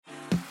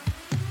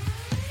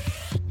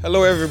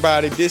Hello,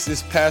 everybody. This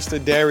is Pastor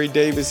Derry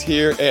Davis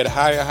here at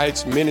Higher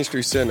Heights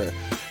Ministry Center,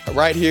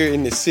 right here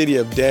in the city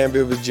of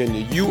Danville,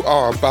 Virginia. You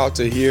are about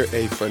to hear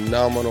a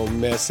phenomenal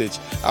message.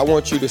 I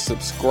want you to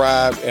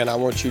subscribe and I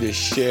want you to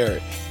share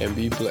it and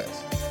be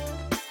blessed.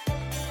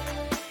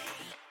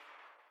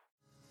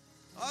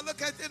 Oh,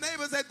 look at your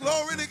neighbors and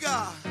glory to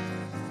God.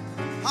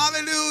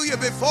 Hallelujah.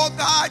 Before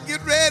God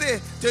get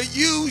ready to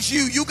use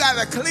you, you got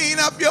to clean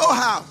up your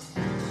house.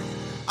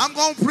 I'm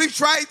going to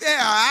preach right there.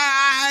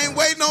 I ain't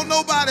waiting on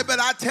nobody, but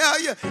I tell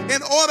you,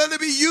 in order to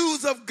be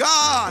used of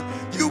God,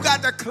 you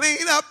got to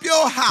clean up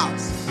your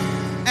house.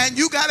 And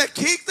you got to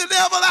keep the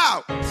devil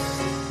out.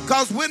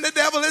 Because when the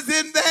devil is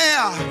in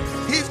there,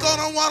 he's going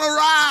to want to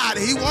ride.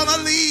 He want to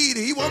lead.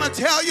 He want to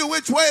tell you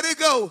which way to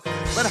go.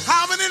 But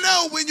how many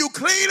know when you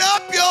clean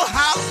up your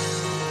house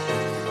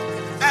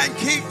and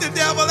keep the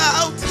devil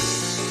out,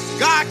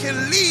 God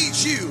can lead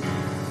you.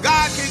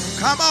 God can,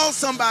 come on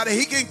somebody,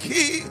 he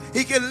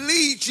can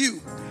lead you.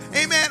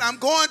 Amen. I'm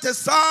going to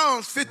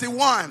Psalms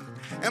 51.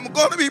 And I'm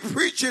going to be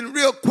preaching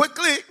real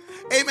quickly.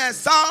 Amen.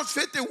 Psalms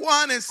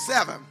 51 and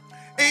 7.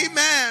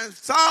 Amen.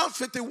 Psalms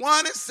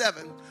 51 and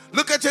 7.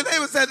 Look at your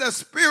neighbor and say, the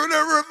spirit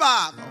of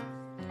revival.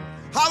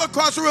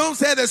 Holocaust room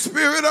said, the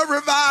spirit of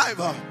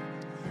revival.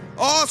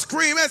 All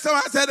scream at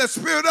somebody, said, the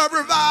spirit of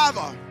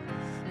revival.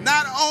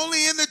 Not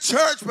only in the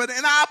church, but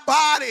in our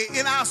body,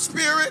 in our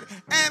spirit,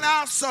 and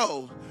our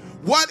soul.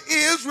 What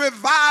is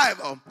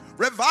revival?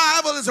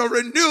 Revival is a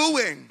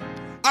renewing,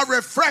 a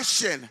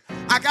refreshing.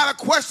 I got a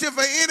question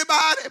for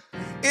anybody.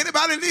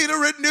 Anybody need a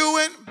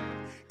renewing?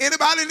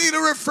 Anybody need a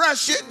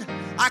refreshing?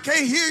 I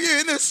can't hear you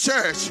in this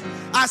church.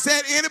 I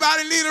said,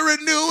 anybody need a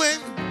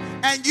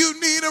renewing? And you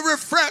need a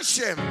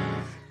refreshing.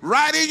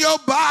 Right in your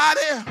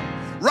body,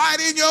 right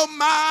in your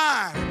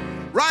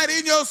mind, right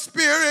in your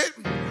spirit.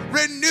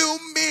 Renew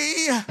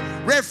me,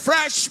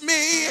 refresh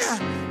me,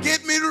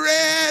 get me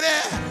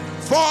ready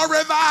for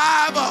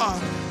revival.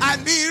 I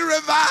need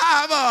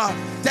revival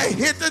to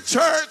hit the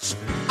church.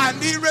 I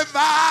need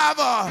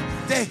revival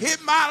to hit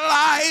my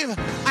life.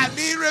 I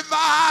need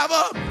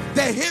revival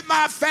to hit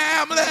my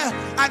family.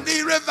 I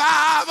need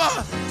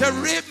revival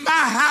to rid my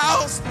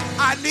house.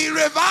 I need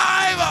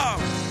revival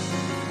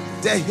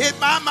to hit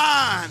my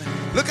mind.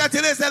 Look at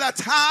this at a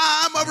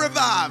time of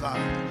revival.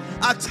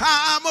 A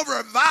time of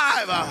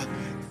revival.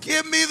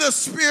 Give me the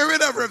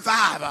spirit of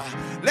revival.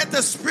 Let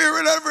the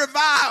spirit of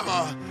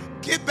revival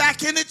get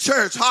back in the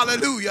church.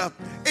 Hallelujah.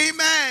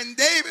 Amen.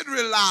 David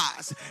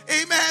realized,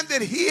 amen,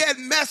 that he had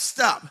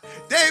messed up.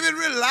 David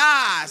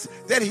realized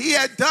that he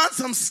had done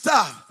some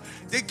stuff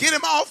to get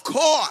him off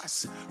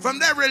course from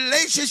that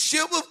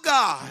relationship with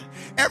God.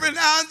 Every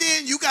now and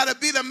then, you got to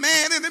be the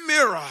man in the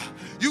mirror.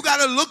 You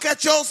got to look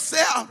at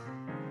yourself.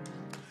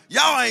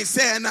 Y'all ain't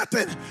saying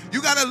nothing.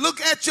 You got to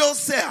look at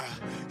yourself.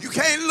 You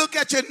can't look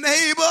at your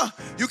neighbor.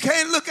 You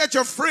can't look at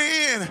your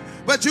friend.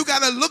 But you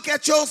got to look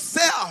at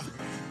yourself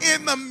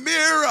in the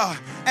mirror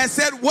and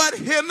said, what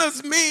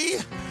hinders me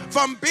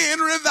from being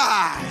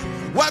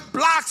revived? What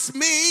blocks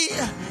me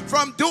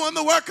from doing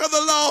the work of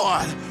the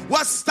Lord?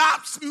 What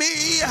stops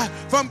me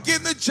from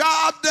getting the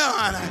job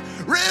done?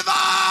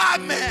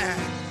 Revive me.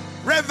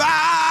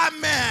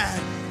 Revive me.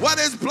 What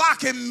is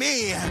blocking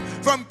me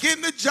from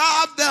getting the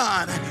job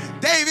done?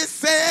 David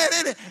said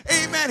it.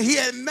 Amen. He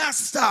had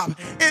messed up.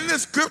 In the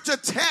scripture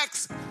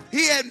text,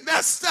 he had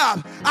messed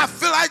up. I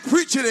feel like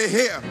preaching it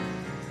here.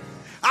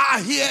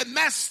 He had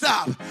messed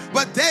up.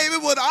 But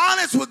David was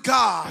honest with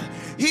God.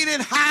 He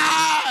didn't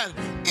hide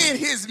in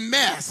his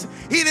mess.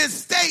 He didn't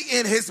stay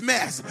in his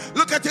mess.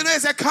 Look at your neighbor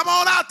and say, come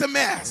on out the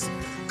mess.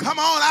 Come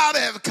on out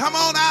of it. Come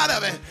on out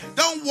of it.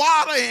 Don't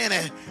water in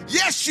it.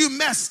 Yes, you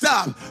messed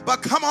up,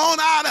 but come on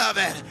out of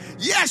it.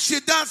 Yes,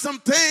 you done some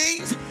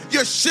things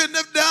you shouldn't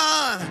have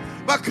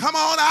done, but come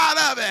on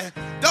out of it.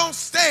 Don't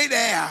stay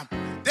there.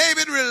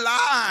 David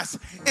realized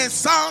in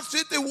Psalm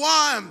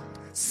 51,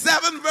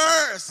 7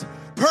 verse,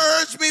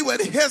 purge me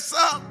with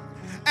hyssop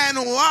and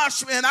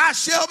wash me, and I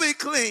shall be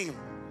clean.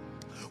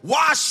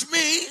 Wash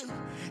me,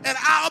 and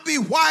I'll be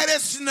white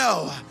as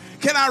snow.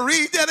 Can I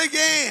read that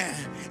again?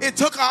 It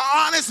took an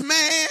honest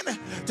man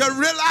to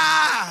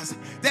realize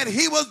that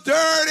he was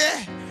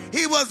dirty,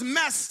 he was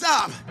messed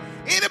up.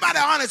 Anybody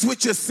honest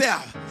with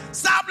yourself?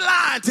 Stop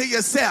lying to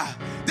yourself.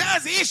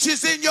 There's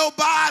issues in your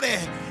body,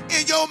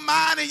 in your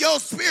mind, in your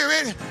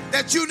spirit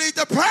that you need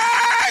to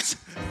purge.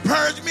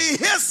 Purge me,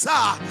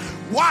 hyssop.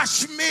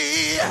 Wash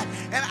me,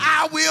 and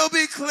I will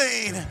be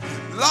clean.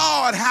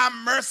 Lord, have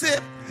mercy.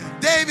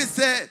 David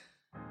said,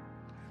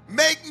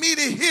 make me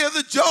to hear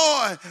the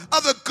joy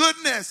of the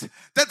goodness,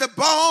 that the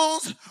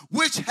bones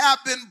which have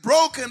been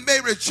broken may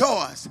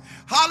rejoice.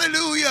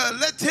 Hallelujah.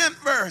 Let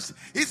 10th verse.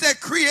 He said,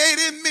 create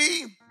in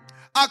me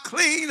a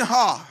clean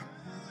heart.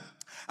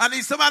 I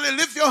need somebody to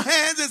lift your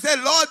hands and say,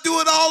 Lord, do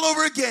it all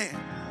over again.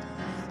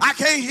 I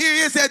can't hear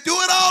you. Say, do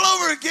it all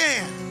over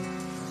again.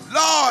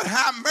 Lord,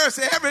 have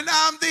mercy. Every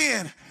now and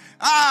then.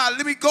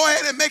 Let me go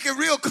ahead and make it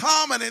real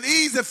common and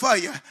easy for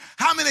you.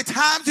 How many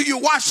times do you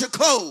wash your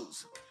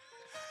clothes?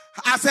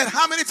 I said,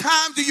 how many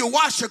times do you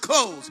wash your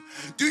clothes?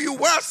 Do you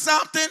wear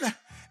something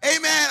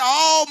amen,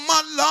 all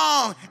month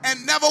long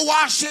and never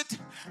wash it,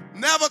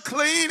 never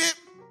clean it?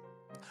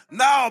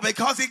 No,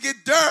 because it get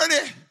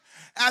dirty.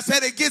 I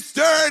said it gets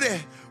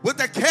dirty. With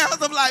the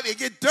cares of life, it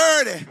get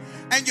dirty.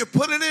 And you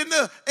put it in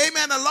the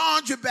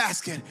laundry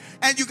basket.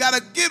 And you got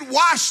to get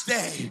wash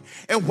day.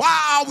 And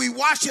why are we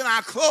washing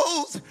our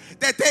clothes?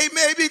 That they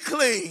may be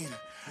clean.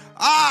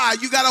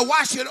 You got to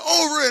wash it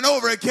over and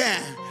over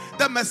again.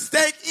 The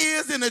mistake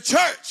is in the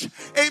church,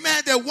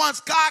 amen, that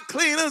once God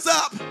cleans us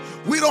up,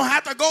 we don't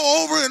have to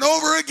go over and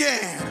over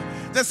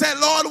again. To say,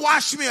 Lord,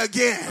 wash me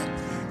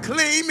again.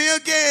 Clean me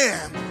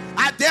again.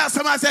 I dare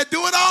somebody say,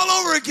 do it all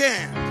over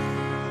again.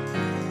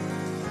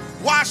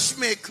 Wash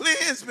me,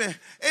 cleanse me,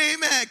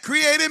 amen.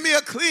 Create in me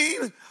a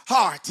clean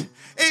heart,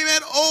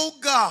 amen, oh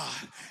God,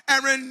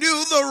 and renew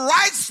the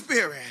right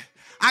spirit.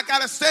 I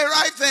got to stay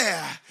right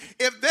there.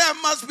 If there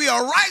must be a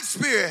right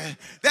spirit,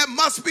 there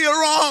must be a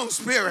wrong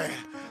spirit.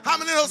 How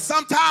many know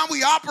sometimes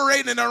we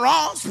operate in the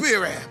wrong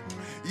spirit?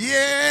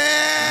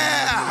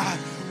 Yeah.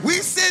 We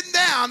sitting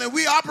down and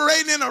we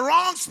operating in the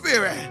wrong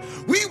spirit.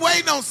 We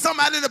waiting on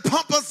somebody to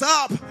pump us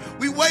up.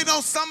 We waiting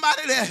on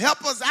somebody to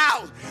help us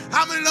out.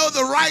 How many know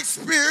the right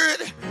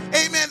spirit,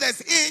 amen,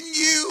 that's in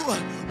you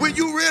when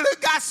you really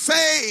got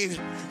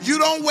saved? You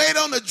don't wait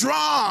on the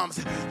drums.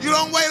 You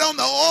don't wait on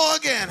the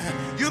organ.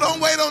 You don't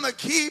wait on the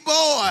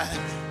keyboard.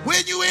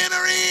 When you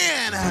enter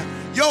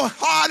in, your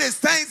heart is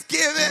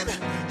thanksgiving.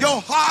 Your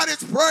heart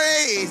is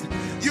praise.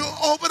 You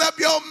open up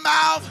your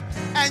mouth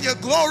and you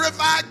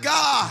glorify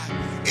God.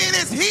 It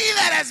is he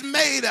that has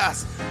made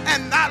us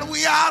and not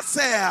we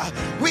ourselves.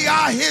 We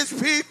are his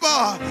people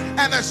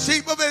and the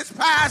sheep of his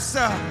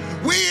pasture.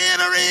 We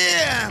enter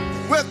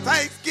in with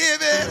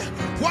thanksgiving.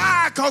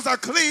 Why? Because a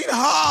clean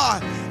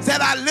heart said,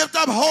 I lift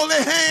up holy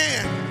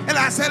hand. And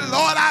I said,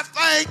 Lord, I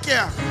thank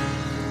you.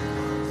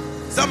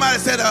 Somebody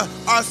said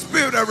a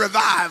spirit of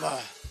revival.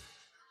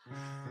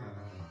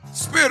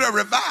 Spirit of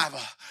revival.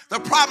 The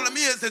problem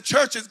is the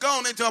church has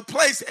gone into a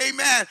place,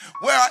 amen,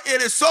 where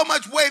it is so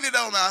much weighted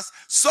on us,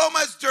 so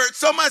much dirt,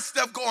 so much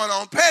stuff going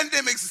on.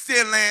 Pandemics are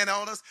still laying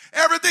on us.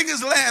 Everything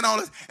is laying on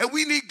us. And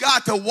we need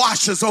God to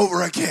wash us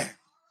over again.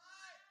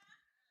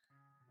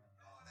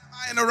 Am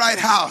I in the right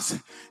house?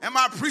 Am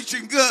I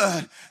preaching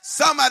good?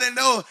 Somebody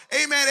know,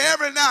 amen,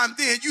 every now and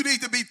then you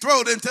need to be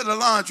thrown into the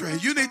laundry.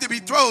 You need to be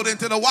thrown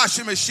into the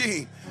washing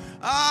machine.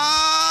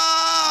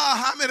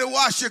 How many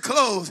wash your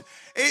clothes?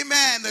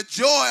 Amen. The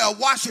joy of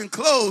washing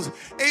clothes.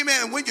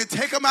 Amen. When you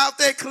take them out,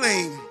 they're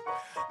clean.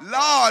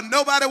 Lord,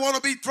 nobody want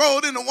to be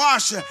thrown in the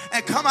washer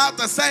and come out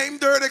the same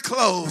dirty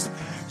clothes.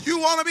 You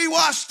want to be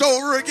washed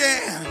over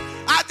again.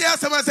 I dare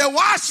somebody say,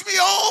 wash me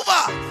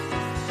over.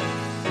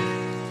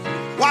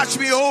 Wash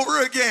me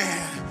over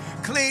again.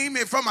 Clean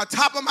me from the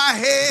top of my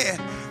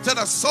head to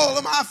the sole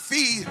of my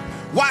feet.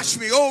 Wash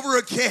me over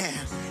again.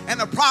 And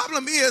the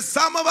problem is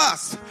some of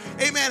us,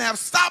 amen, have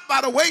stopped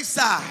by the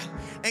wayside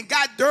and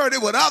got dirty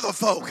with other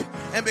folk.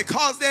 And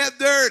because they're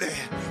dirty,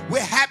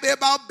 we're happy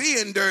about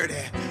being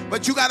dirty.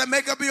 But you got to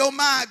make up your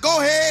mind. Go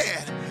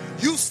ahead.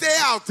 You stay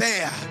out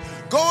there.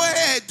 Go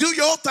ahead. Do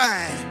your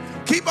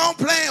thing. Keep on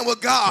playing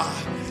with God.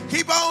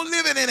 Keep on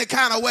living in a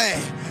kind of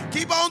way.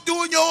 Keep on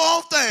doing your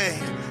own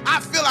thing. I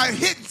feel like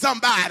hitting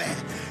somebody.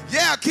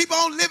 Yeah, keep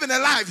on living the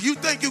life you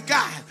think you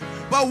got.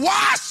 But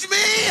wash me.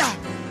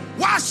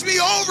 Wash me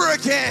over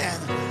again.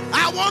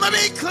 I want to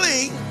be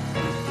clean.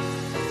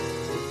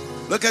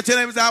 Look at your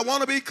neighbor and say, I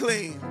want to be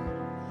clean.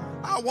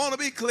 I want to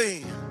be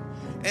clean.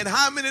 And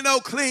how many know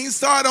clean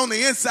start on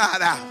the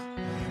inside out?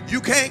 You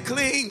can't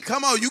clean.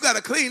 Come on, you got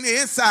to clean the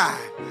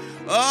inside.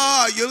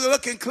 Oh, you're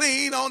looking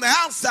clean on the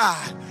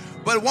outside,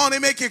 but won't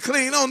he make you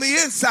clean on the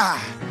inside?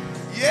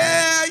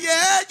 Yeah,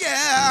 yeah,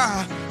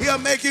 yeah. He'll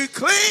make you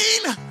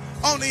clean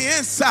on the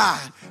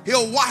inside.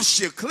 He'll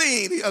wash you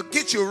clean. He'll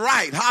get you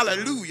right.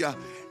 Hallelujah.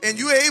 And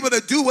you're able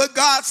to do what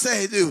God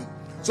said do.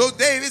 So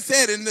David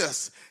said in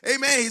this,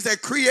 amen, he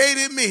said, create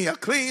in me a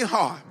clean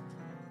heart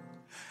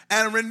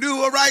and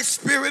renew a right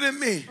spirit in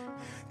me.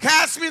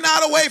 Cast me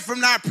not away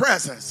from thy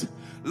presence.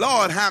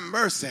 Lord, have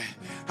mercy.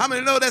 How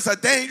many know that's a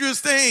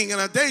dangerous thing and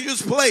a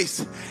dangerous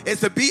place? Is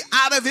to be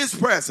out of his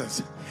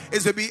presence.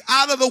 Is to be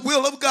out of the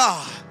will of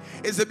God.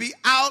 Is to be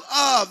out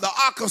of the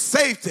ark of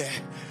safety.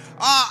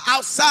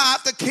 Outside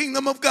the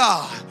kingdom of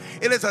God.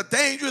 It is a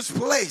dangerous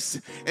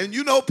place. And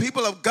you know,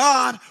 people of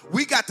God,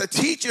 we got to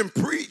teach and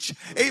preach.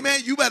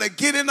 Amen. You better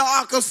get in the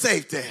ark of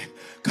safety.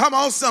 Come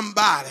on,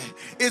 somebody.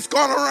 It's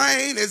going to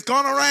rain. It's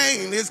going to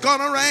rain. It's going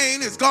to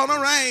rain. It's going to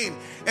rain.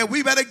 And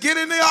we better get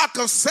in the ark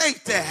of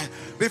safety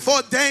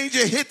before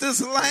danger hit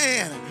this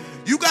land.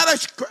 You got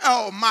to,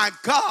 oh my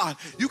God,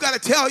 you got to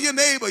tell your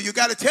neighbor, you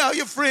got to tell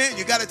your friend,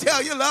 you got to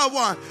tell your loved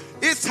one.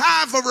 It's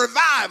time for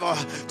revival,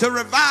 to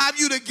revive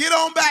you, to get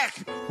on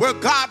back where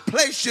God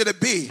placed you to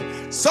be.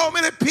 So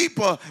many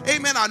people,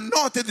 amen, are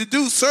anointed to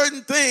do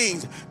certain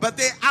things, but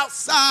they're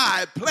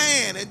outside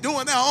playing and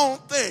doing their own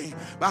thing.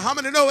 But how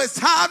many know it's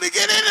time to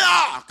get in the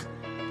ark?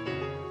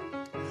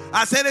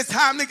 I said it's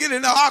time to get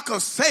in the ark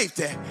of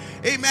safety.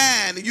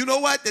 Amen. You know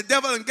what? The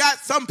devil done got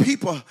some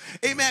people,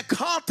 amen,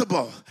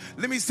 comfortable.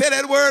 Let me say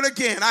that word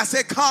again. I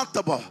said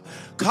comfortable.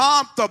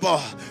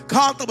 Comfortable.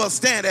 Comfortable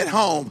staying at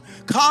home.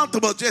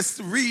 Comfortable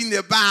just reading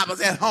their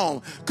Bibles at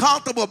home.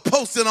 Comfortable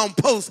posting on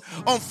posts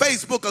on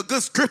Facebook a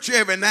good scripture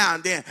every now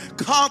and then.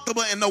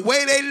 Comfortable in the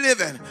way they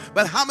living.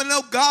 But how many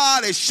know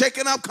God is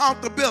shaking up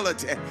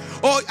comfortability?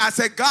 Oh, I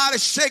said God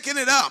is shaking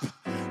it up.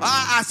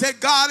 I said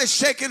God is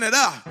shaking it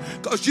up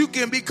because you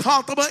can be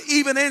comfortable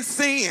even in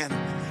sin.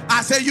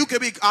 I said you can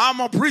be, I'm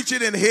going to preach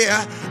it in here.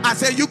 I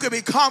said you can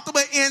be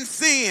comfortable in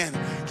sin.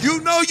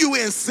 You know you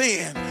in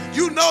sin.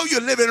 You know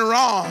you're living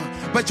wrong,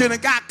 but you done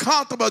got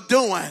comfortable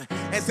doing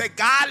and say,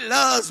 God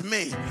loves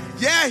me.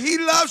 Yeah, he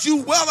loves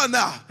you well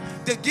enough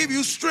to give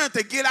you strength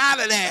to get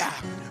out of there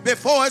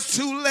before it's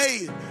too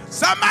late.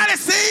 Somebody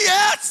say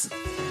yes.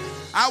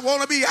 I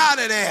want to be out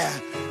of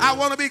there. I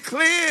want to be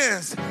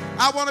cleansed.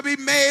 I want to be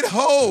made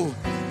whole.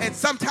 And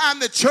sometimes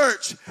the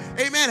church,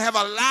 amen, have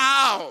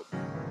allowed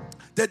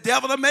the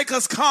devil to make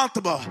us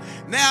comfortable.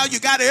 Now you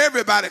got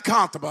everybody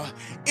comfortable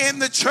in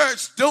the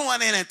church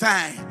doing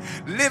anything,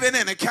 living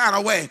in a kind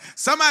of way.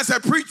 Somebody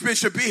said, preach,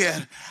 Bishop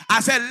Beard.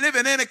 I said,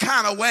 living in a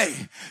kind of way,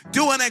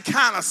 doing that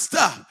kind of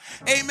stuff.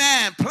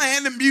 Amen.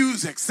 Playing the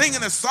music, singing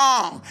the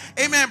song.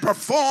 Amen.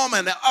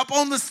 Performing up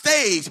on the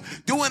stage,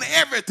 doing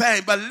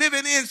everything, but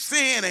living in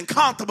sin and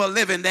comfortable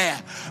living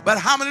there. But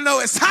how many know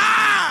it's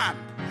time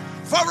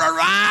for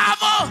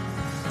revival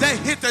to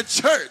hit the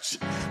church?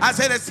 I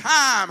said it's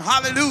time,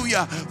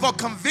 hallelujah, for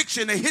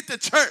conviction to hit the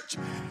church.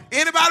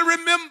 Anybody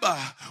remember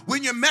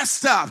when you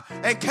messed up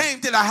and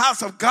came to the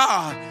house of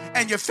God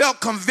and you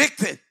felt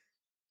convicted?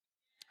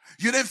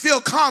 You didn't feel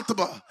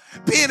comfortable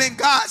being in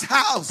God's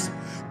house,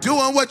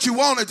 doing what you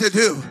wanted to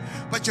do,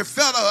 but you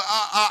felt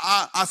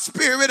a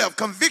spirit of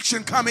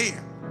conviction come in.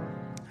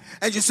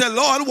 And you said,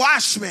 Lord,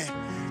 wash me,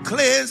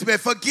 cleanse me,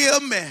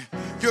 forgive me.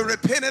 You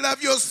repented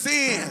of your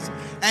sins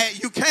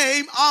and you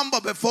came humble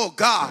before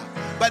God.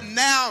 But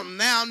now,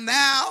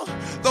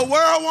 the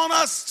world wants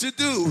us to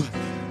do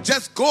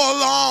just go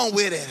along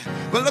with it.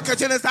 But look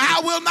at you and say,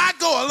 I will not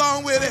go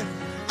along with it.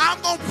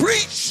 I'm going to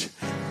preach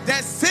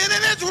that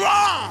sinning is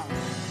wrong,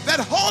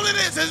 that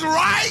holiness is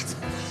right,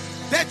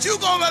 that you're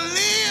going to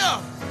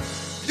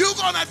live, you're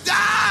going to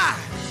die.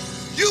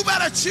 You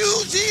better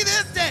choose ye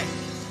this day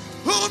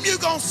whom you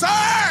going to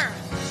serve.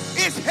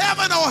 It's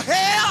heaven or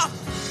hell.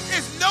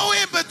 It's no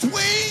in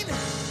between.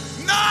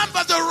 None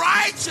but the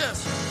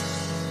righteous.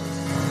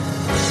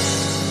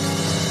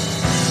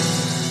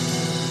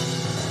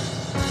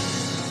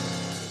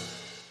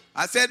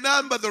 I said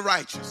none but the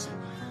righteous.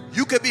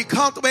 You could be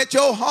comfortable at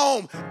your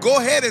home. Go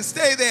ahead and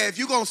stay there if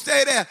you're going to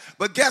stay there.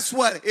 But guess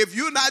what? If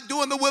you're not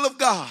doing the will of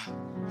God,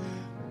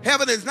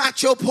 heaven is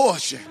not your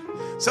portion.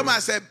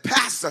 Somebody said,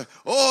 Pastor,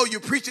 oh,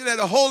 you're preaching at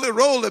a holy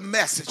rolling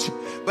message.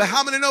 But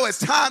how many know it's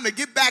time to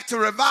get back to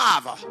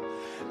revival?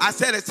 I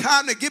said it's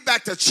time to get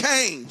back to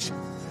change.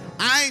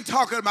 I ain't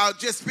talking about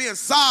just being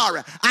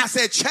sorry. I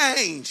said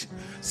change.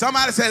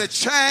 Somebody said a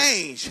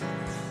change.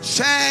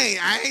 Change.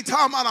 I ain't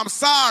talking about I'm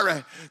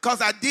sorry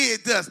because I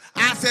did this.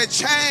 I said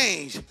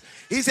change.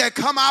 He said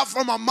come out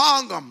from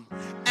among them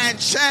and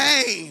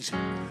change.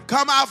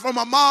 Come out from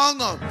among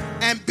them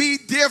and be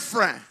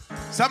different.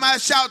 Somebody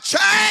shout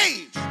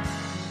change.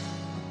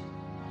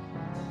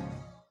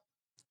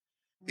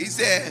 He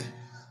said,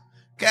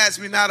 cast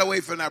me not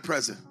away from thy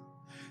presence.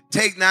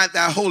 Take not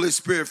thy Holy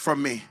Spirit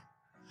from me.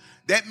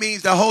 That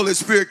means the Holy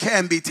Spirit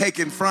can be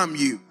taken from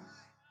you.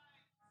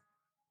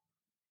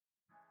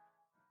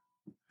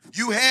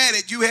 You had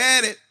it. You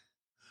had it.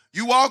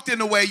 You walked in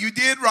the way. You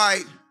did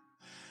right.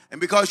 And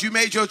because you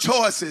made your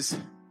choices,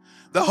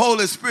 the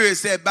Holy Spirit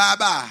said,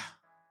 bye-bye.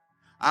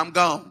 I'm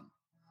gone.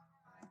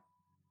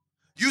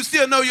 You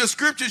still know your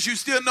scriptures. You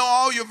still know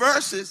all your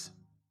verses.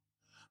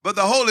 But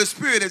the Holy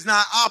Spirit is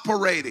not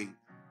operating.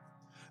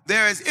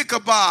 There is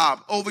Ichabod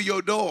over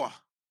your door.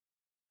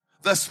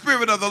 The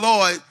Spirit of the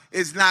Lord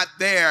is not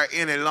there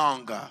any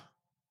longer.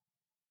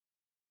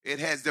 It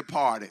has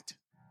departed.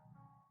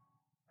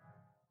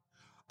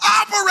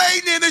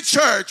 Operating in the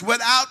church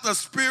without the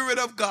Spirit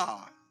of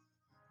God.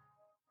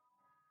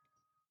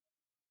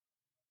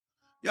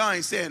 Y'all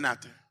ain't saying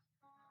nothing.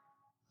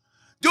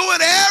 Doing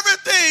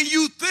everything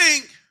you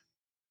think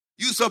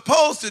you're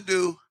supposed to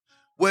do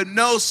with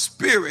no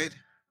Spirit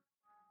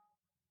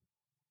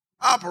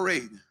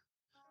operating.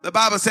 The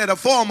Bible said a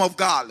form of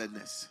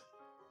godliness,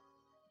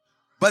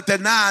 but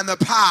denying the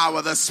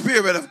power, the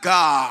Spirit of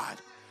God.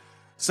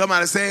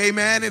 Somebody say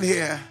amen in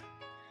here.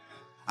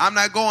 I'm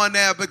not going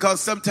there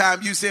because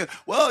sometimes you say,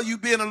 well,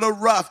 you've been a little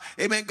rough.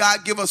 Amen.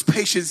 God give us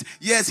patience.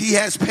 Yes, he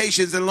has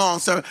patience and long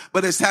suffering.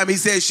 But it's time he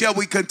says, shall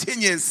we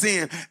continue in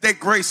sin that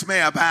grace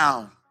may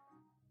abound?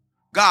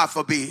 God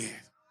forbid.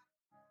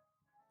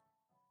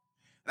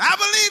 I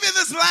believe in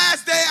this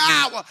last day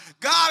hour,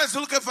 God is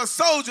looking for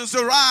soldiers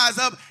to rise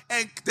up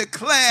and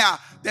declare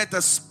that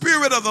the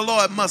Spirit of the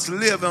Lord must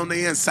live on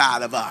the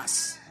inside of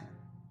us.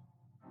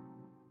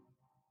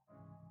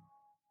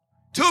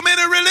 Too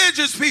many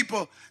religious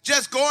people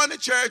just going to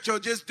church or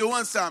just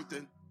doing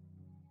something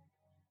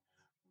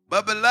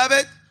But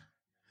beloved,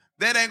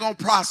 that ain't going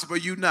to prosper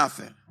you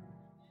nothing.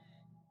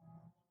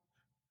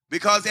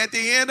 Because at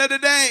the end of the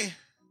day,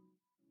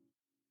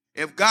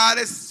 if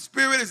God's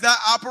Spirit is not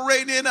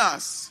operating in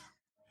us,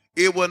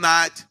 it will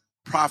not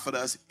profit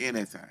us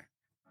anything.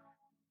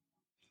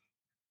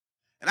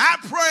 And I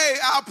pray,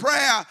 our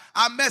prayer,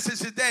 our message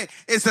today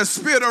is the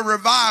spirit of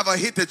revival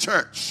hit the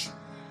church.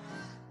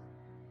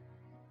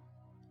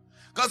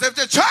 Because if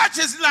the church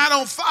is not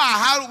on fire,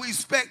 how do we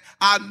expect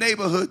our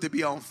neighborhood to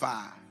be on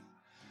fire?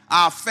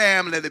 Our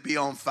family to be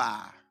on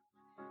fire?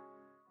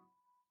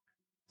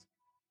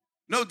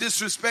 No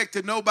disrespect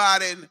to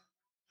nobody,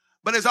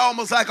 but it's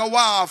almost like a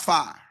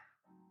wildfire.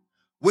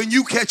 When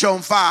you catch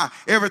on fire,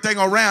 everything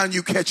around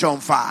you catch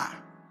on fire.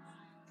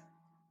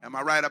 Am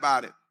I right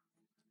about it?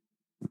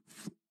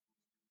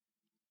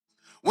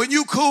 When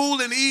you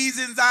cool and ease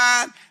in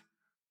Zion,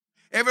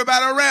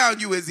 everybody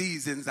around you is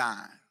ease in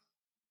Zion.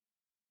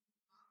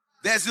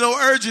 There's no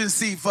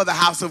urgency for the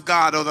house of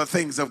God or the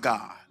things of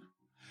God.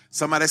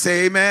 Somebody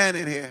say amen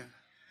in here.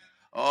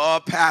 Oh,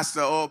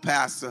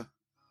 pastor.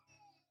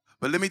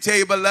 But let me tell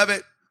you,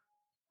 beloved,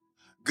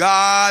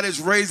 God is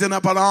raising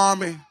up an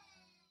army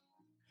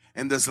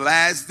in this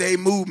last day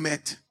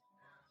movement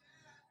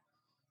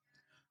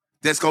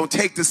that's going to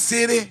take the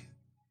city,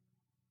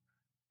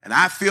 and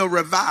I feel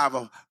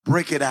revival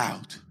break it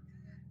out.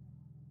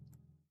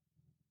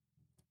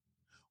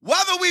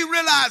 Whether we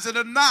realize it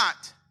or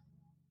not,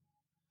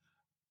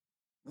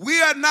 we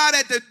are not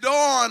at the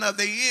dawn of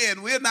the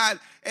end. We're not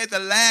at the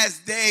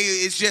last day.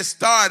 It's just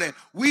starting.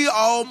 We are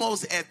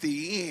almost at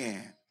the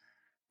end.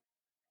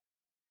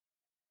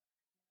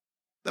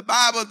 The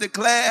Bible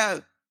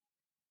declares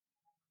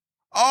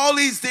all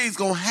these things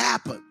going to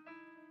happen.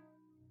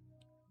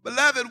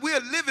 Beloved, we're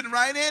living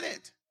right in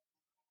it.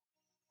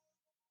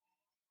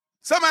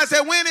 Somebody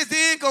said, when is the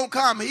end going to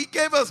come? He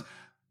gave us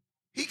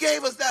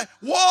that.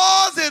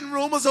 Wars and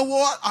rumors of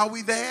war. Are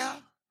we there?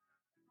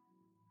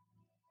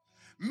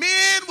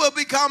 Men will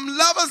become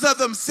lovers of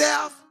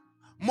themselves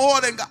more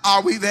than God.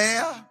 Are we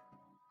there?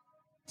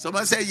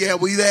 Somebody say, yeah,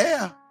 we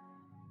there.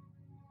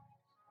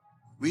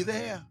 We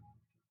there.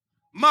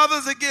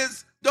 Mothers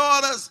against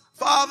daughters,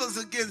 fathers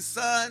against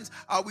sons.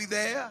 Are we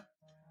there?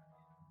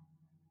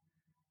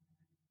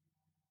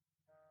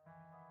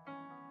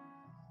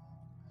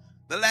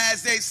 The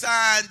last day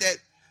sign that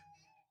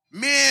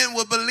men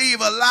will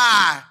believe a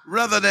lie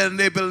rather than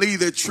they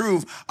believe the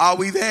truth. Are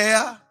we there?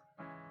 Are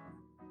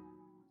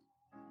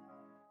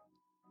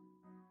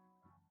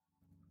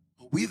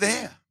we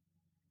there?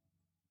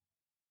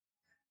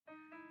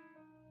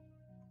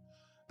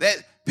 That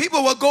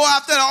people will go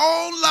after their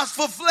own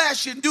lustful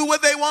flesh and do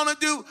what they want to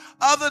do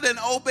other than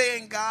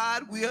obeying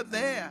God. We are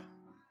there.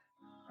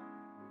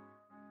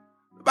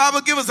 The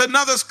Bible gives us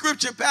another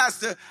scripture,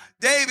 Pastor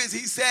Davis.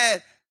 He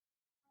said,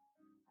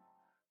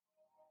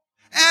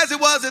 as it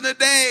was in the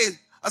days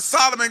of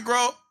Sodom and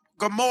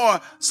Gomorrah,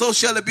 so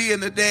shall it be in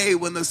the day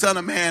when the Son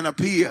of Man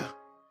appear.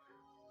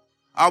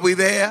 Are we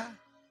there?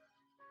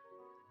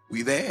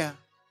 We there.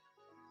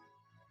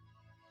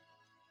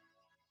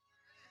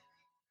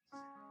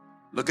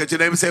 Look at your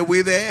neighbor and say,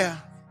 we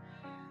there.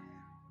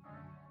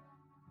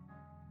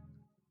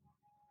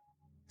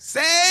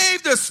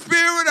 Save the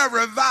spirit of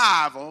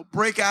revival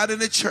break out in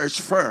the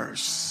church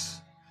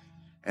first,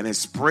 and it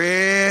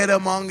spread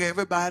among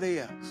everybody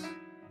else.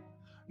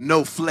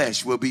 No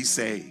flesh will be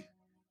saved.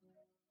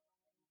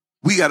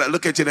 We got to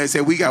look at you and say,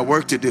 we got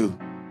work to do.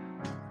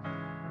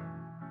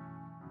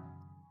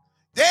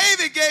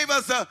 David gave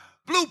us a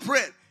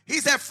blueprint.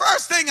 He said,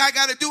 first thing I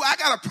got to do, I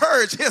got to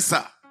purge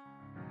hyssop.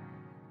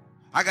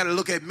 I got to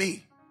look at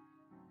me.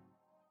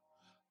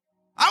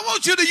 I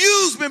want you to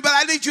use me, but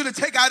I need you to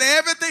take out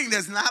everything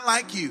that's not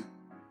like you.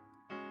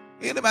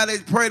 Anybody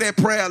pray that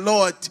prayer,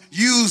 Lord,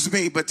 use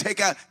me, but take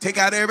out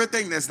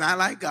everything that's not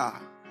like God.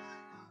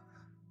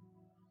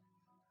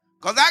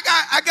 Because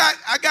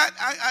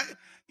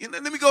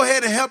let me go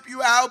ahead and help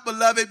you out,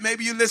 beloved.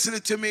 Maybe you're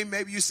listening to me.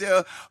 Maybe you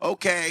say,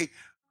 okay.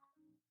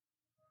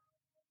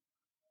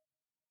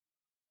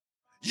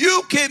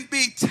 You can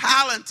be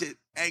talented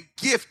and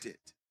gifted,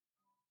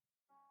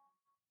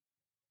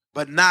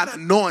 but not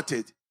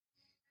anointed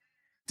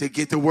to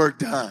get the work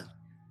done.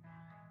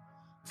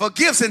 For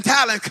gifts and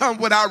talent come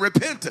without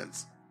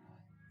repentance.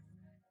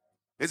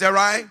 Is that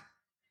right?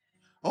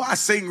 Oh, I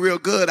sing real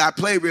good. I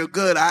play real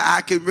good.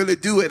 I can really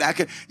do it.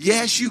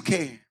 Yes, you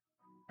can.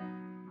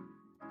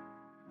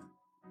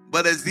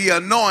 But it's the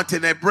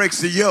anointing that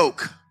breaks the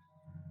yoke.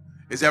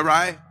 Is that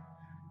right?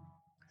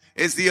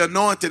 It's the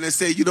anointing that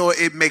says,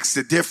 it makes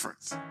the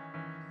difference.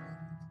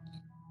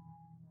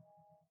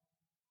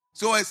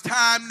 So it's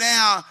time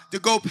now to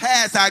go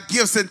past our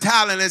gifts and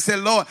talent and say,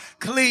 Lord,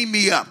 clean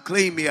me up,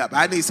 clean me up.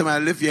 I need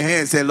somebody to lift your hand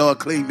and say, Lord,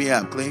 clean me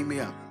up, clean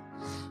me up.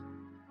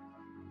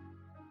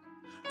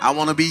 I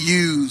want to be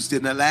used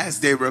in the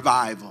last day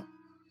revival.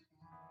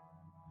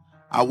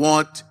 I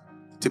want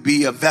to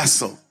be a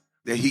vessel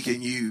that he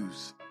can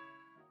use.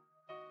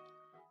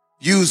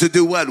 Use to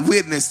do what?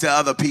 Witness to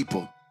other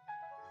people,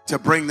 to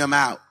bring them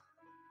out.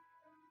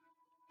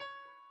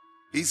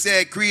 He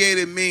said, create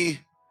in me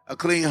a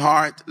clean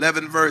heart.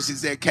 11th verse, he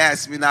said,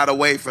 cast me not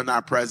away from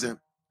thy presence.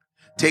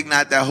 Take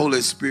not thy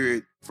Holy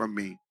Spirit from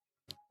me.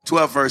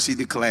 12th verse, he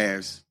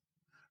declares,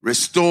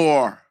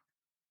 restore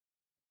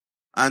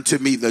unto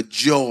me the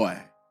joy.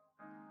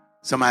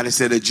 Somebody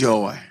said the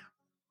joy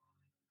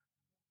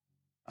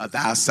of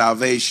thy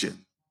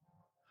salvation.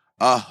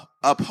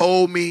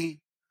 Uphold me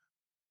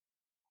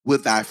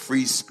with thy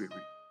free spirit.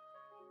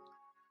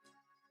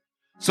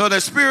 So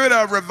the spirit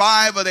of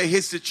revival that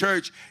hits the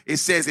church, it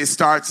says it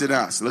starts in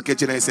us. Look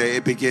at you and say,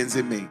 it begins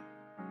in me.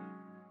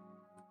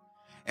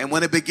 And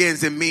when it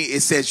begins in me,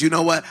 it says, you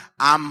know what?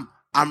 I'm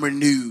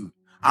renewed.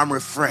 I'm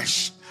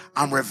refreshed.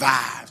 I'm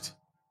revived.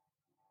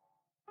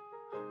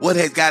 What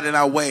has got in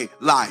our way?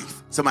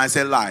 Life. Somebody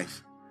said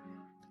life.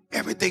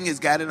 Everything has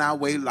got in our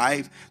way.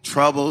 Life,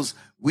 troubles.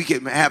 We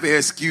can have an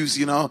excuse,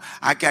 you know.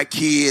 I got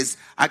kids.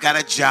 I got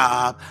a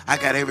job. I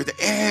got everything.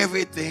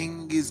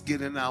 Everything is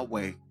getting in our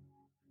way.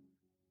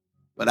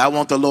 But I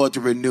want the Lord to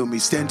renew me.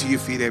 Stand to your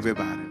feet,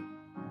 everybody.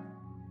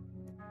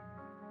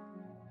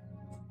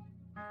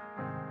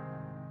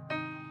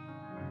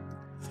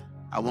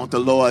 I want the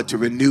Lord to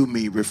renew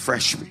me,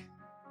 refresh me.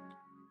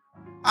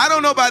 I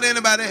don't know about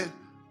anybody,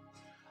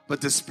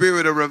 but the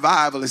spirit of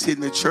revival is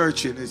hitting the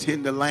church and it's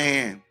hitting the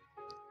land.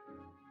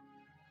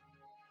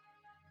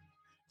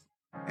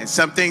 And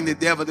something the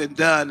devil has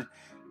done,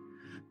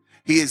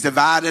 he has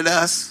divided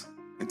us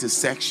into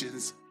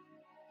sections.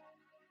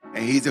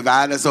 And he's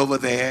divided us over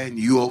there and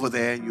you over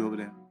there and you over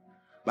there.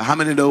 But how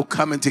many know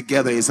coming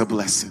together is a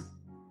blessing?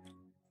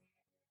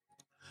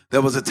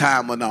 There was a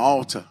time when the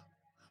altar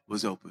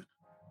was open.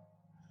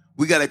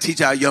 We got to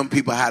teach our young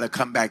people how to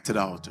come back to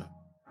the altar.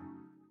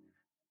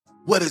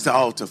 What is the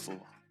altar for?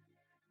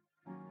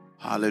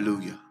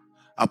 Hallelujah.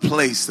 A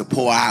place to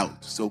pour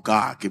out so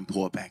God can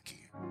pour back in.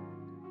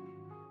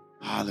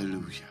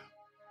 Hallelujah.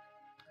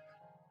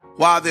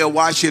 While they're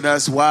watching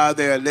us, while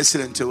they're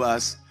listening to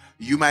us,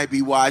 you might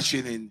be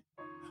watching, and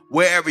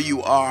wherever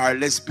you are,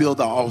 let's build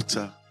the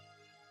altar.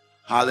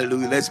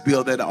 Hallelujah. Let's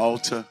build that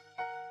altar.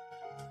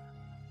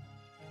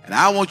 And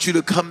I want you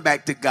to come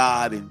back to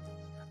God, and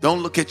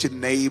don't look at your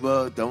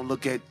neighbor. Don't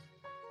look at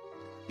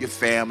your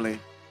family.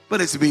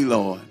 But it's me,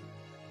 Lord.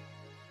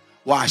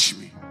 Wash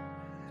me.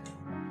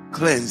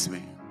 Cleanse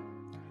me.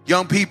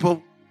 Young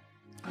people,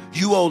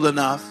 you old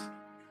enough.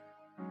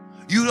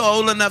 You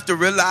old enough to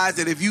realize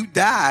that if you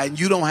die and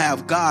you don't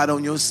have God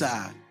on your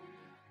side,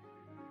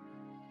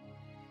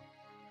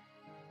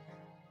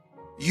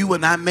 you will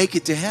not make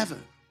it to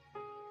heaven.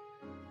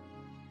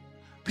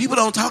 People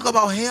don't talk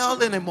about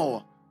hell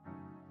anymore.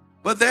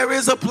 But there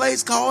is a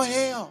place called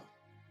hell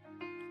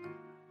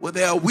where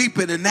they are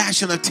weeping and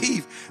gnashing of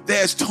teeth.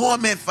 There's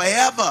torment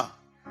forever.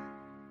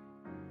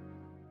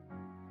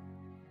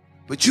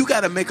 But you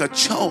got to make a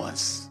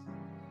choice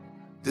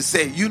to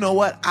say, you know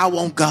what? I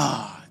want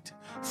God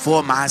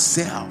for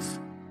myself.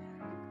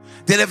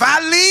 That if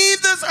I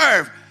leave this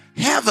earth,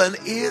 heaven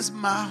is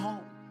my home.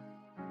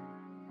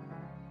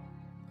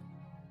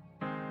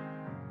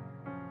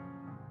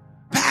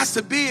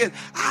 Pastor Beard,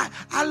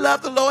 I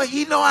love the Lord.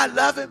 He know I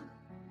love him.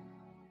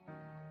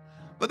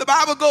 But the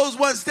Bible goes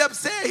one step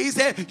further. He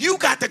said, you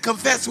got to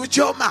confess with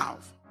your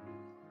mouth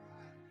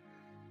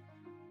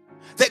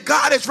that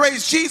God has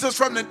raised Jesus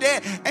from the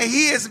dead and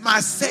he is my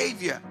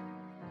Savior.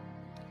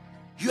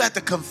 You have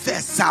to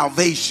confess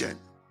salvation.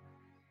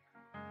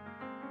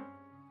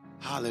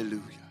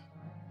 Hallelujah.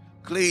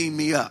 Clean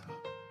me up.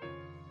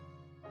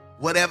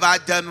 Whatever I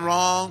done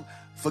wrong,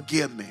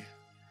 forgive me.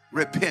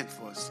 Repent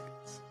for sins.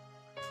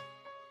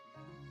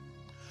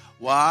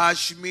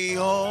 Wash me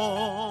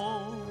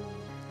over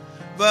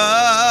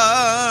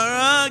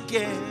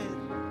again.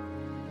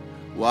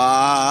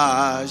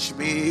 Wash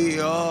me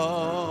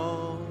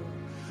over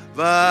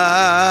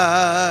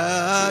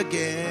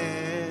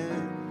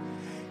again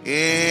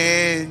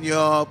in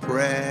your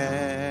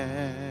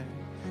precious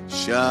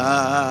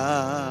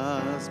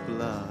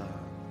blood.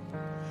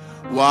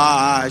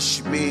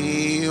 Wash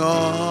me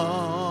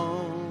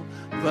over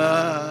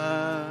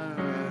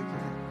again.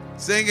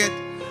 Sing it.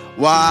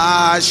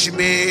 Wash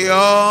me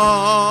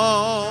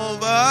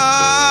over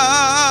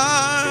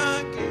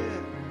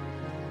again.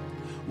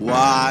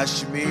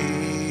 Wash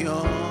me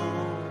over.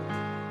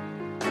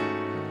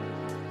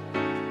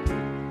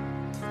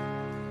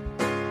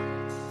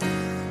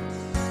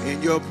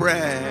 In your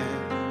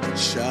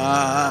precious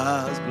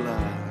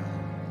blood.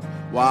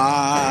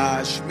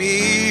 Wash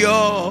me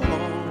over.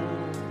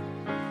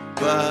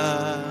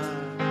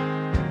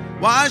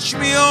 Wash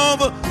me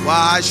over.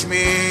 Wash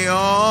me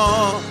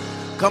over.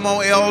 Come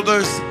on,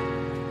 elders,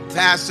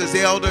 pastors,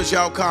 elders,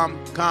 y'all come.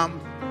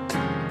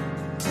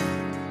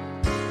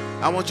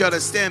 I want y'all to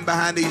stand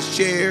behind these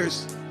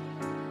chairs.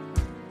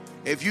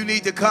 If you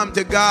need to come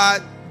to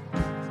God,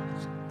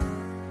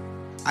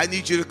 I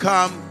need you to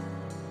come.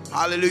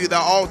 Hallelujah, the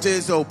altar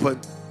is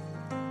open.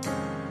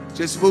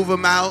 Just move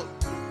them out.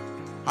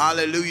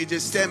 Hallelujah,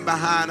 just stand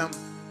behind them.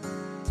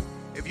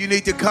 If you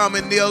need to come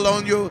and kneel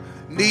on your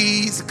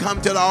knees, come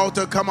to the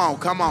altar. Come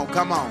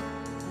on.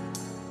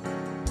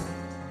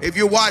 If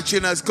you're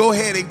watching us, go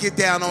ahead and get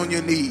down on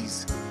your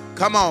knees.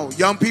 Come on.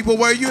 Young people,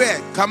 where you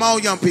at? Come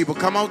on, young people.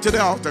 Come on to the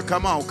altar.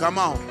 Come on, come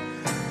on.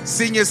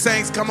 Senior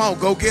saints, come on.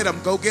 Go get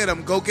them. Go get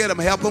them. Go get them.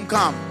 Help them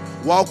come.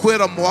 Walk with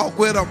them. Walk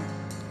with them.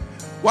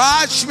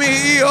 Watch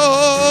me over.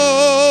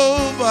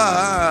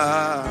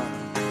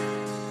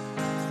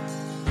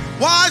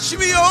 Watch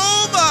me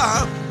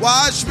over.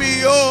 Watch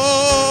me over.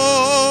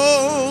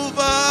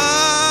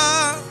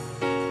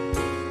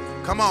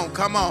 Come on,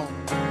 come on.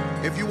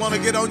 If you want to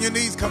get on your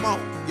knees, come on.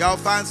 Y'all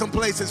find some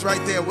places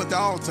right there with the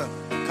altar.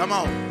 Come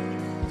on.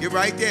 Get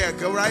right there.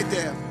 Go right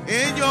there.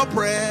 In your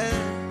prayer,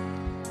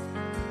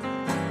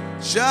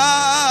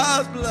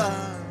 just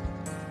blood.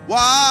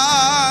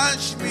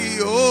 Watch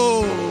me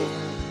over.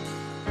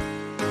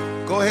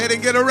 Go ahead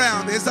and get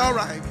around. It's all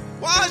right.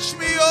 Watch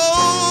me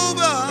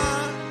over.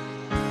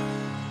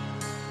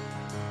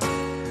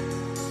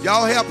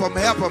 Y'all help him,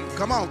 help him.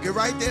 Come on, get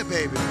right there,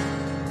 baby.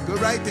 Get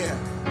right there.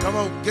 Come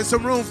on, get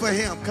some room for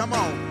him. Come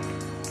on.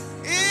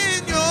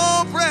 In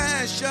your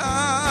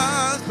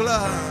precious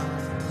blood.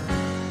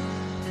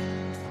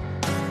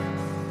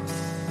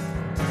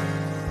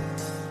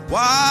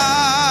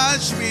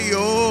 Watch me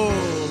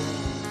over.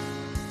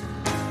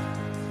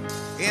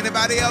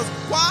 Anybody else?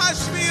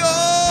 Watch me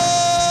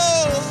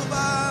over.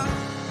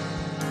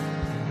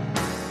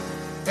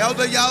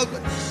 Elder, y'all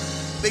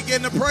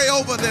begin to pray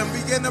over them.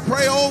 Begin to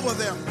pray over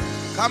them.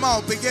 Come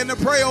on, begin to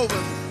pray over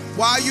them.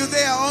 While you're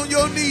there on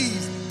your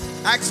knees,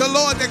 ask the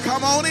Lord to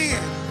come on in.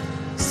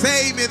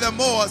 Save me the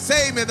more.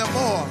 Save me the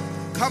more.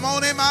 Come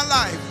on in my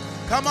life.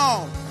 Come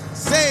on.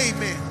 Save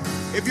me.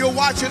 If you're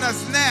watching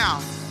us now,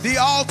 the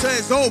altar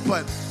is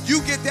open. You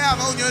get down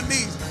on your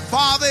knees.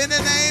 Father, in the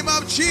name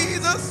of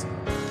Jesus,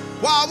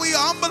 while we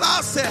humble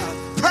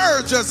ourselves,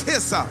 purge us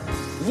hyssop,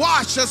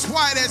 wash us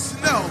white as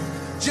snow,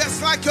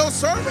 just like your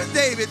servant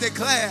David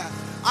declared.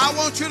 I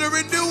want you to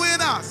renew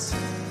in us.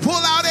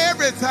 Pull out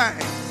everything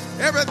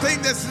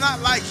that's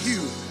not like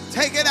you.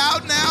 Take it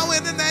out now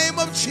in the name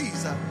of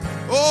Jesus.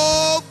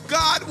 Oh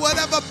God,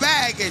 whatever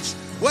baggage,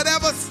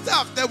 whatever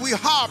stuff that we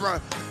harbor,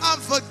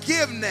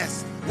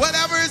 unforgiveness,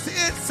 whatever is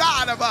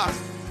inside of us,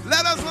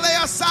 let us lay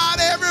aside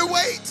every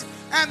weight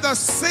and the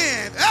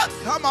sin.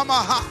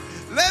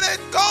 Let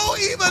it go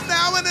even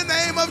now in the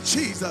name of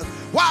Jesus.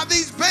 While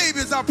these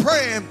babies are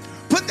praying,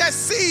 put that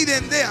seed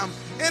in them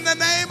in the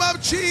name of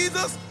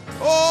Jesus.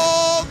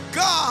 Oh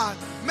God,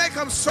 make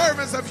them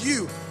servants of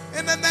you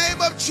in the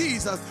name of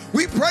Jesus.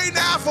 We pray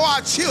now for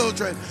our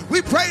children.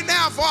 We pray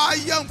now for our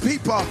young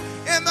people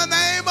in the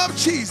name of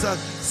Jesus.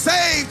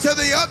 Save to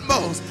the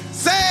utmost.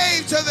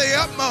 Save to the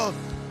utmost.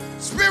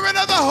 Spirit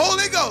of the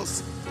Holy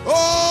Ghost.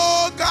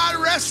 Oh God,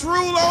 rest,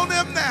 rule on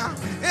them now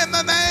in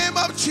the name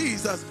of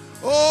Jesus.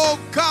 Oh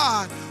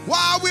God,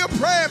 while we're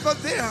praying for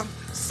them,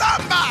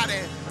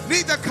 somebody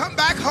need to come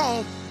back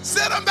home.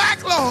 Send them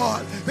back,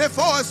 Lord,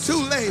 before it's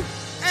too late.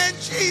 And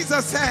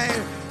Jesus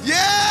saying,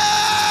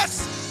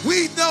 yes,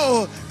 we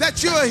know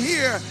that you're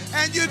here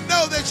and you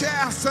know that you're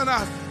answering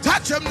us.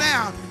 Touch them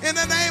now in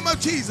the name of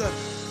Jesus.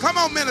 Come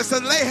on, minister,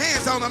 lay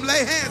hands on them,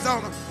 lay hands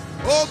on them.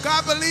 Oh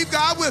God, believe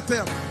God with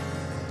them.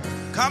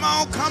 Come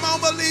on,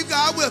 believe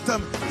God with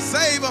them.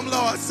 Save them,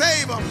 Lord,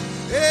 save them.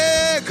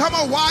 Hey, come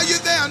on, while you're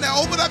down there,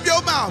 open up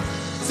your mouth.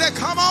 Say,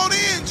 come on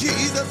in,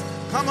 Jesus.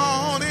 Come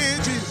on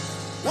in,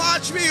 Jesus.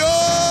 Watch me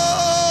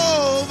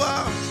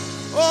over.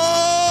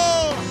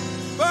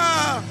 Over.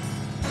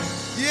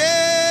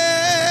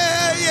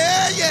 Yeah.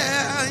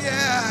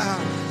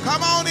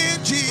 Come on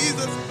in,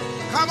 Jesus.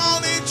 Come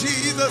on in,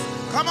 Jesus.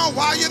 Come on,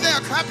 while you're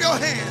there, clap your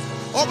hands.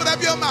 Open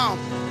up your mouth.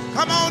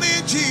 Come on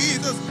in,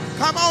 Jesus.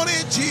 Come on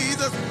in,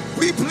 Jesus.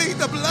 We plead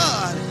the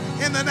blood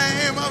in the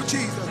name of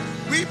Jesus.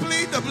 We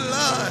plead the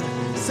blood.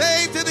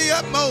 Save to the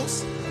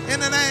utmost in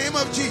the name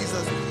of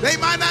Jesus. They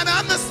might not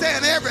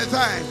understand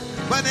everything,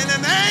 but in the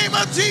name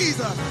of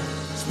Jesus,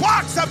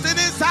 spark something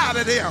inside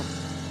of them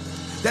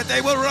that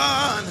they will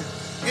run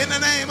in the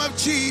name of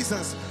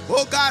Jesus.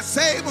 Oh God,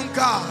 save them,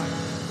 God.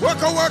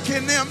 Work a work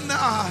in them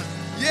now.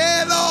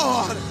 Yeah,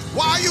 Lord.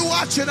 While you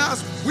watching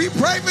us, we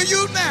pray for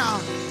you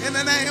now in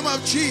the name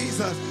of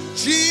Jesus.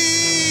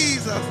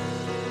 Jesus.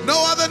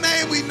 No other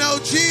name we know.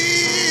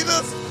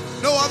 Jesus.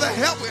 No other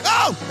help we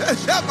know.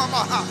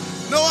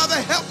 No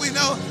other help we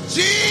know.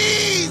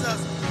 Jesus.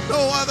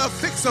 No other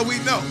fixer we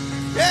know.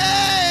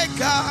 Yeah,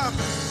 God.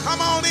 Come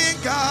on in,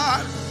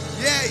 God.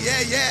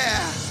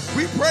 Yeah.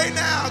 We pray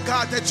now,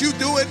 God, that you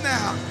do it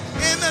now.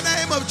 In the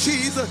name of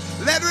Jesus,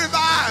 let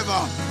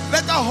revival,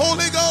 let the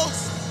Holy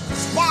Ghost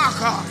spark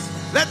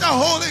us. Let the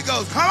Holy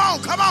Ghost,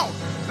 come on.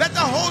 Let the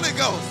Holy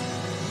Ghost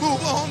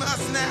move on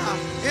us now.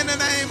 In the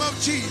name of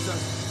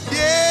Jesus.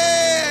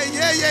 Yeah.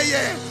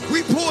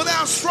 We pull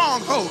down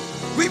strongholds.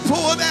 We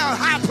pull down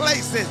high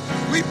places.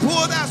 We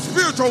pull down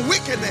spiritual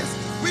wickedness.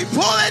 We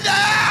pull it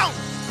down.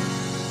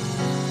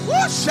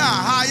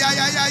 Whoosha.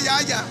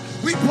 Yeah.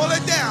 We pull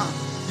it down.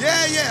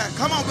 Yeah.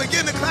 Come on,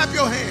 begin to clap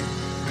your hands.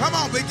 Come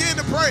on, begin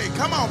to pray.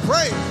 Come on,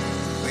 pray.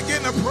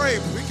 Begin to pray.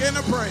 Begin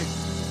to pray.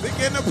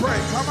 Begin to pray.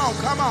 Come on.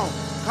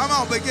 Come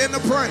on, begin to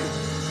pray.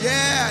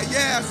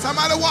 Yeah.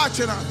 Somebody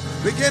watching us.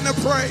 Begin to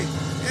pray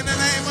in the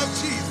name of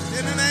Jesus.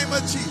 In the name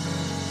of Jesus.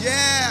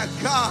 Yeah,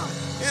 God,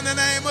 in the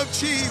name of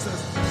Jesus.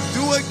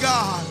 Do it,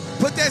 God.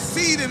 Put that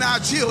seed in our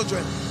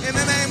children in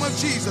the name of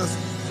Jesus.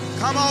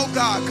 Come on,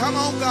 God. Come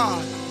on,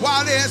 God.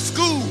 While they're at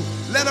school,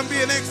 let them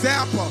be an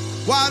example.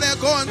 While they're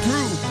going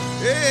through,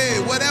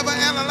 whatever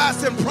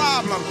analyzing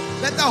problem,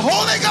 let the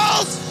Holy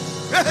Ghost,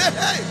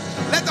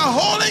 let the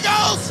Holy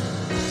Ghost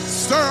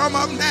stir them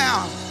up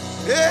now.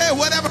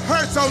 Whatever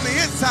hurts on the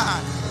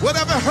inside,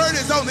 whatever hurt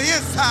is on the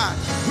inside,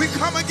 we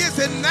come against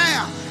it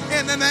now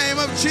in the name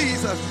of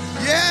Jesus.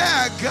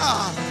 Yeah,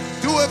 God.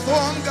 Do it for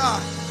them,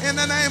 God, in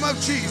the name of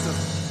Jesus.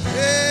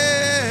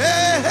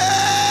 Hey.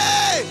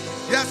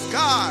 Yes,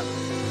 God.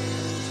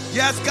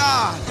 Yes,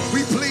 God.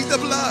 We plead the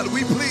blood.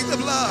 We plead the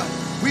blood.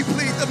 We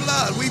plead the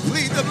blood. We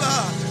plead the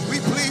blood. We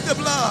plead the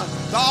blood.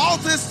 The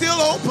altar is still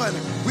open.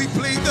 We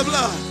plead the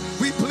blood.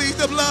 We plead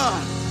the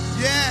blood.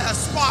 Yeah,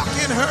 spark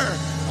in her.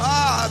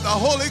 The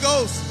Holy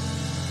Ghost.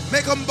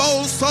 Make them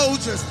bold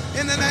soldiers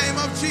in the name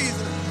of Jesus.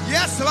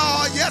 Yes,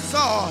 Lord. Yes,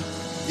 Lord.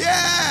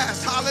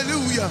 Yes,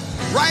 hallelujah.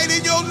 Right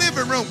in your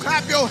living room.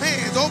 Clap your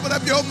hands. Open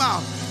up your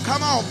mouth.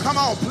 Come on, come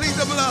on. Plead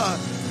the blood.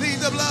 Plead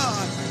the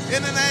blood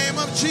in the name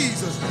of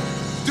Jesus.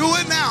 Do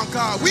it now,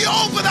 God. We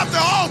open up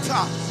the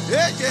altar.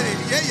 Yeah.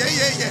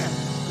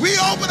 We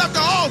open up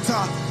the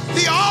altar.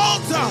 The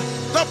altar.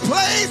 The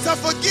place of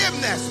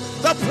forgiveness.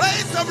 The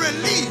place of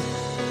relief.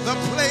 The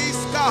place,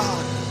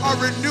 God,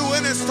 of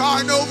renewing and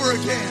starting over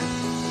again.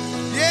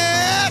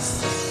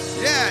 Yes.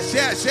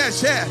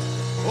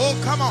 Oh,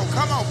 come on.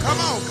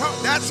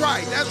 That's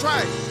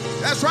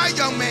right,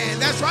 young man.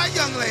 That's right,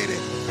 young lady.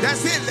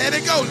 That's it. Let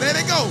it go.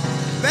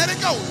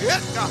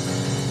 Yes, God.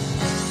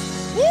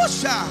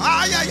 Whoosha.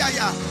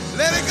 Yeah.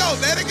 Let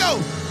it go.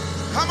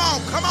 Come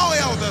on,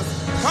 elders.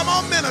 Come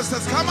on,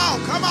 ministers. Come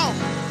on.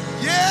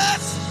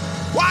 Yes.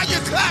 While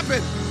you're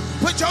clapping,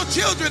 put your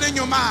children in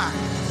your mind.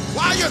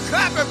 While you're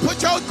clapping,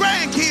 put your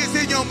grandkids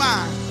in your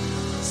mind.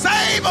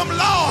 Save them,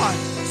 Lord.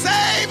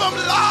 Save them,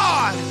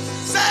 Lord.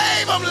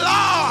 Save them,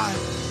 Lord.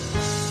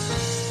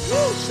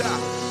 Whoosha.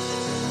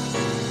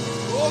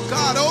 Oh,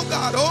 God.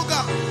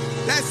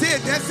 That's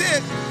it.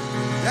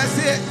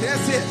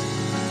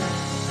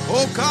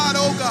 Oh, God.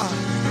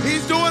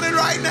 He's doing it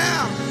right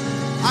now.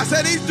 I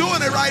said he's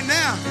doing it right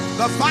now.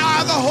 The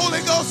fire of the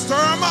Holy Ghost, stir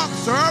him up,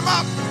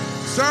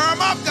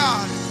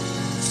 God.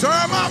 Stir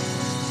him up.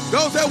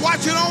 Those that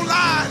watch it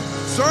online,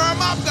 stir him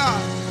up,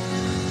 God.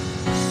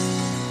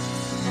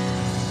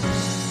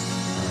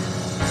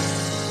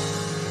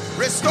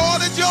 Restore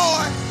the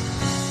joy.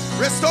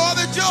 Restore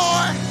the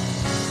joy.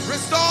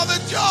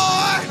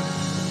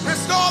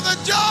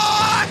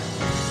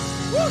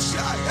 Whoosh,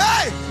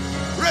 hey,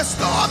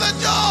 restore the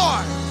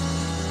joy.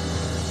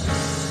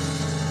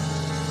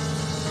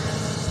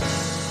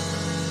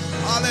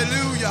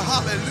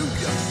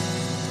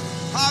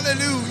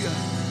 Hallelujah.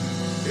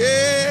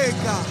 Hey,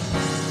 God.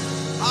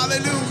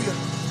 Hallelujah.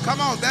 Come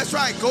on, that's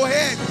right. Go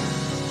ahead.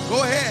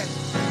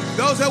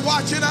 Those that are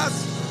watching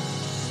us,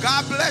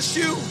 God bless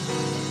you.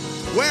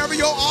 Wherever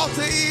your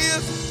altar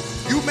is,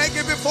 you make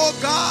it before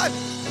God.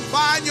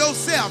 Find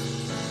yourself.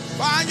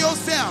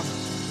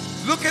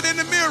 Looking in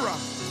the mirror.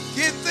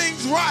 Get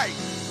things right.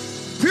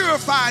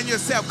 Purifying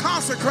yourself.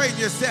 Consecrating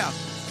yourself.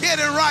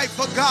 Getting right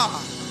for God.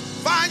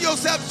 Find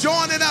yourself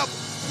joining up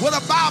with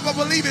a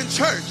Bible-believing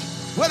church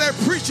where they're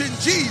preaching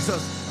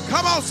Jesus.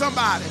 Come on,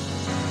 somebody.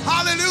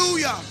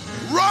 Hallelujah.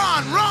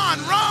 Run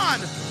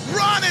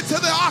into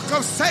the ark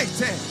of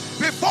safety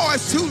before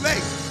it's too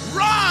late.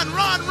 Run.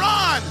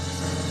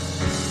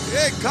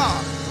 Hey,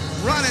 God.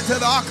 Run into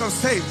the ark of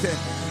safety.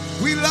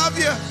 We love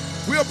you.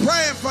 We're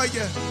praying for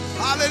you.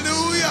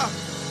 Hallelujah.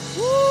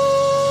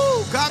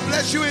 Woo! God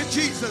bless you in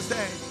Jesus'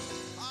 name.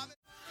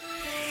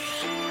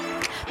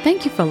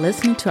 Thank you for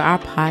listening to our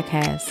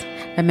podcast.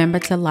 Remember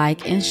to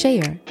like and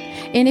share.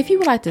 And if you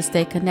would like to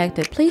stay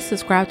connected, please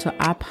subscribe to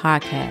our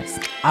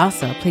podcast.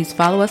 Also, please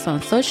follow us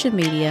on social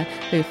media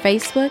through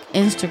Facebook,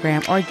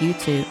 Instagram, or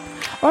YouTube,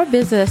 or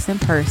visit us in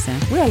person.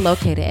 We are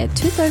located at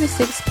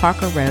 236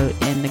 Parker Road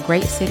in the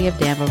great city of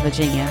Danville,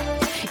 Virginia.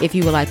 If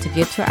you would like to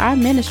give to our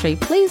ministry,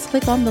 please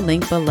click on the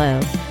link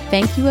below.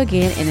 Thank you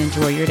again and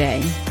enjoy your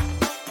day.